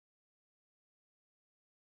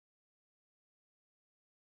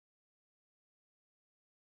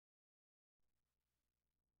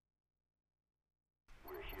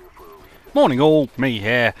Morning all, me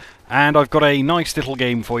here, and I've got a nice little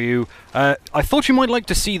game for you. I thought you might like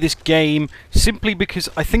to see this game simply because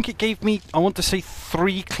I think it gave me, I want to say,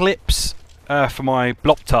 3 clips for my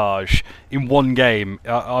bloptage in one game.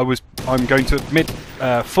 I'm going to admit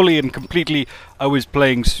fully and completely I was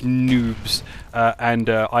playing Snoobs and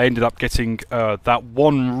I ended up getting that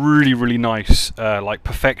one really nice like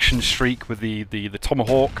perfection streak with the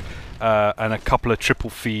tomahawk. And a couple of triple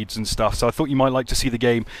feeds and stuff, so I thought you might like to see the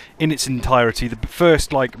game in its entirety. The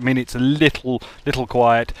first minute's a little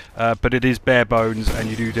quiet, but it is bare bones, and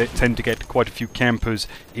you do tend to get quite a few campers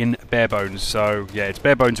in bare bones. So yeah, it's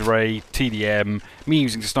bare bones array, TDM, me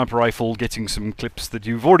using the sniper rifle, getting some clips that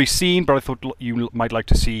you've already seen, but I thought you might like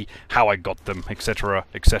to see how I got them, etc,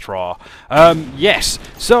 etc. Yes,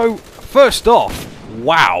 so first off,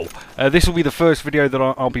 wow, this will be the first video that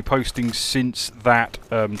I'll be posting since that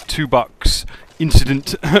 $2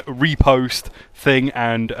 incident repost thing,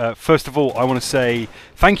 and first of all I want to say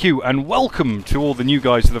thank you and welcome to all the new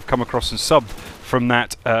guys that have come across and subbed from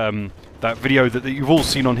that that video that you've all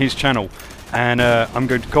seen on his channel. And I'm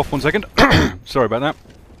going to cough 1 second. Sorry about that.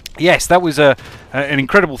 Yes, that was an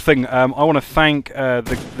incredible thing. I want to thank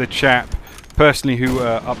the chap personally who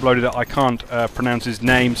uploaded it. I can't pronounce his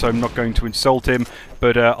name, so I'm not going to insult him,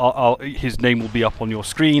 but his name will be up on your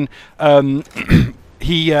screen.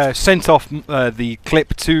 He sent off the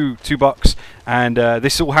clip to $2, and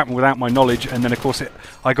this all happened without my knowledge. And then of course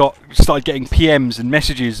I started getting PMs and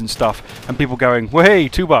messages and stuff, and people going, "Well, hey,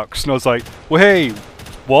 $2," and I was like, "Well, hey,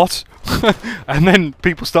 what?" And then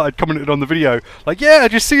people started commenting on the video like, "Yeah, I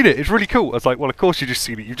just seen it, it's really cool." I was like, "Well, of course you just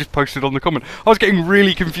seen it, you just posted on the comment." I was getting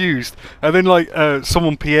really confused, and then like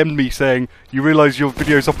someone PM'd me saying, "You realise your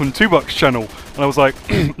video's up on $2 channel?" And I was like,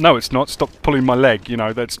 "No, it's not, stop pulling my leg, you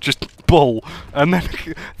know, that's just bull." And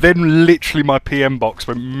then literally my PM box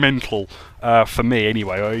went mental, for me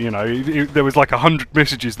anyway. You know, there was like 100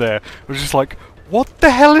 messages there. It was just like, what the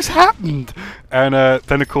hell has happened? And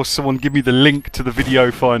then of course someone gave me the link to the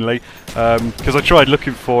video finally, because I tried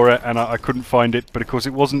looking for it and I couldn't find it, but of course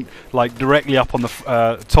it wasn't like directly up on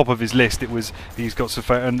the top of his list. It was, he's got some,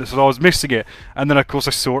 and so I was missing it, and then of course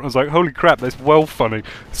I saw it and I was like, holy crap, that's well funny.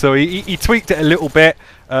 So he tweaked it a little bit,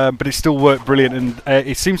 but it still worked brilliant, and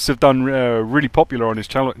it seems to have done really popular on his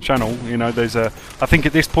channel. You know, there's I think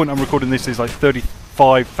at this point I'm recording this, there's like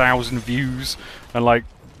 35,000 views and like,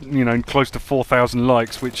 you know, close to 4,000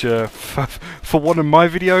 likes, which for one of my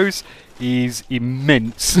videos is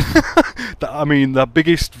immense. I mean, the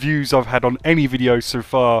biggest views I've had on any video so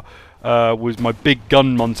far was my big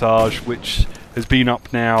gun montage, which has been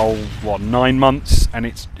up now, what, 9 months, and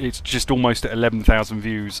it's just almost at 11,000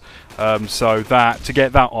 views. So that, to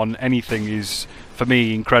get that on anything is, for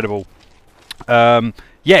me, incredible.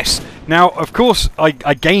 Yes, now of course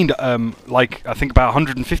I gained like I think about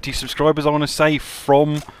 150 subscribers, I want to say,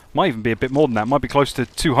 from, might even be a bit more than that, might be close to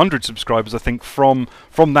 200 subscribers I think from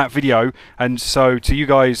that video. And so to you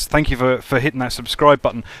guys, thank you for hitting that subscribe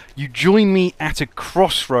button. You joined me at a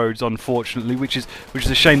crossroads, unfortunately, which is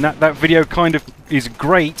a shame. That video kind of is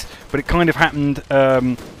great, but it kind of happened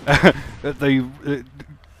at the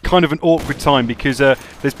kind of an awkward time, because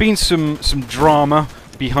there's been some drama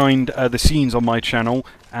behind the scenes on my channel,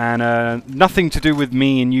 and nothing to do with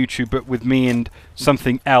me and YouTube, but with me and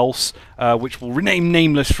something else, which will rename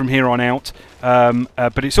nameless from here on out.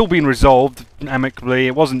 But it's all been resolved amicably.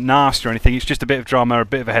 It wasn't nasty or anything, it's just a bit of drama, a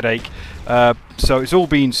bit of a headache. So it's all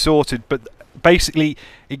been sorted, but basically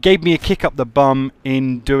it gave me a kick up the bum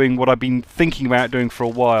in doing what I've been thinking about doing for a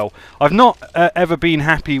while. I've not ever been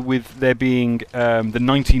happy with there being the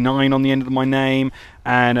 99 on the end of my name,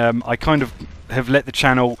 and I kind of have let the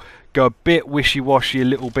channel go a bit wishy-washy a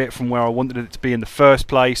little bit from where I wanted it to be in the first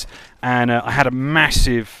place, and I had a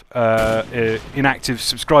massive inactive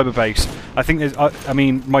subscriber base. I think there's, I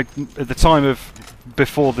mean, at the time of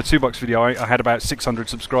before the $2 video, I had about 600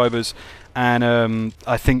 subscribers, and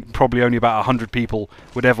I think probably only about 100 people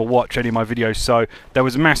would ever watch any of my videos. So there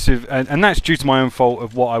was a massive, and that's due to my own fault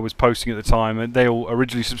of what I was posting at the time. And they all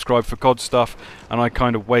originally subscribed for COD stuff, and I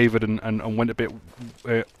kind of wavered and went a bit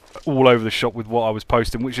all over the shop with what I was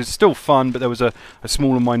posting, which is still fun, but there was a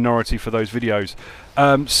smaller minority for those videos.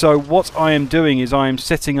 So what I am doing is I am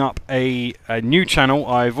setting up a new channel.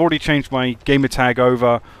 I've already changed my gamer tag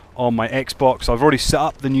over on my Xbox. I've already set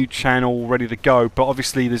up the new channel ready to go, but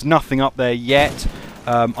obviously there's nothing up there yet.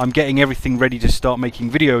 I'm getting everything ready to start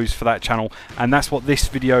making videos for that channel, and that's what this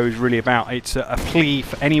video is really about. It's a plea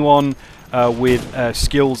for anyone with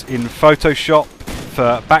skills in Photoshop,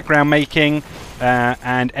 for background making,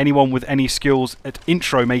 and anyone with any skills at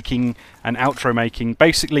intro making and outro making.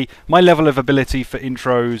 Basically, my level of ability for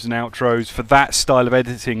intros and outros for that style of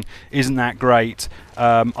editing isn't that great.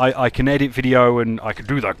 I can edit video and I can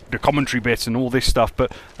do the commentary bit and all this stuff,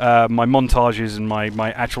 but my montages and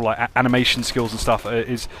my actual animation skills and stuff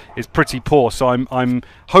is pretty poor. So I'm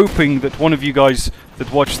hoping that one of you guys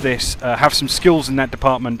that watch this have some skills in that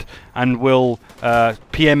department and will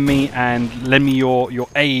PM me and lend me your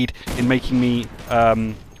aid in making me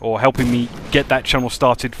or helping me get that channel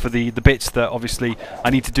started for the bits that obviously I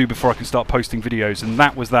need to do before I can start posting videos. And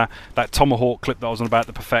that was that tomahawk clip that I was on about,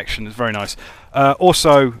 the perfection. It's very nice.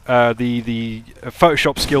 Also, the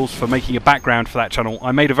Photoshop skills for making a background for that channel.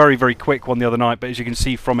 I made a very quick one the other night, but as you can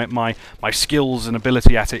see from it, my skills and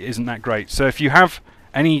ability at it isn't that great. So if you have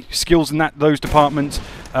any skills in those departments,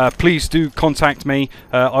 please do contact me.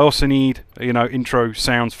 I also need, you know, intro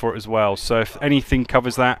sounds for it as well. So if anything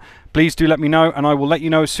covers that, please do let me know, and I will let you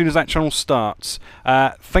know as soon as that channel starts.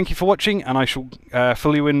 Thank you for watching, and I shall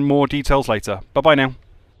fill you in more details later. Bye bye now.